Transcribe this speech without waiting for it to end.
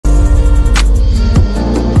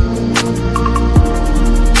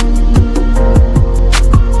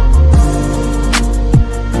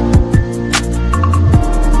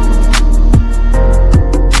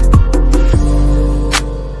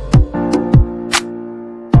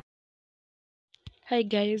Hi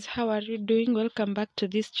guys, how are you doing? Welcome back to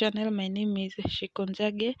this channel. My name is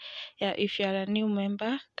Shikonjage. Yeah, if you are a new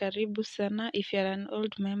member, karibu sana. If you are an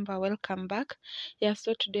old member, welcome back. Yeah,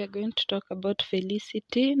 so today we're going to talk about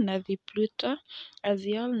Felicity na the Pluto. As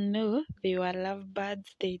you all know, they were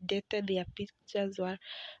lovebirds. They dated. Their pictures were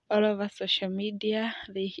all over social media.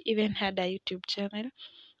 They even had a YouTube channel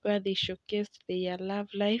where they showcased their love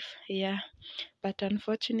life. Yeah, but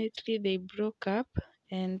unfortunately they broke up,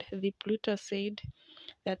 and the Pluto said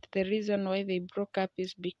that the reason why they broke up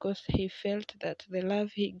is because he felt that the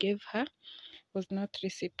love he gave her was not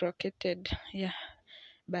reciprocated. Yeah,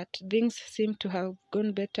 but things seem to have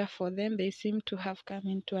gone better for them. They seem to have come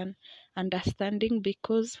into an understanding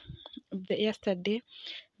because yesterday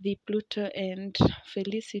the Pluto and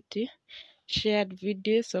Felicity shared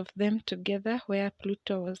videos of them together where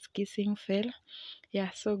Pluto was kissing Fel.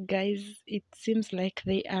 Yeah, so guys, it seems like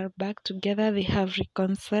they are back together. They have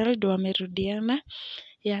reconciled. Wamerudiana.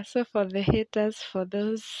 Yeah, so for the haters, for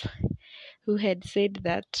those who had said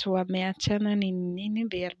that wameachana ni nini,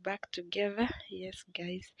 they are back together. Yes,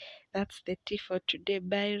 guys, that's the tea for today.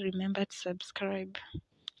 Bye. Remember to subscribe.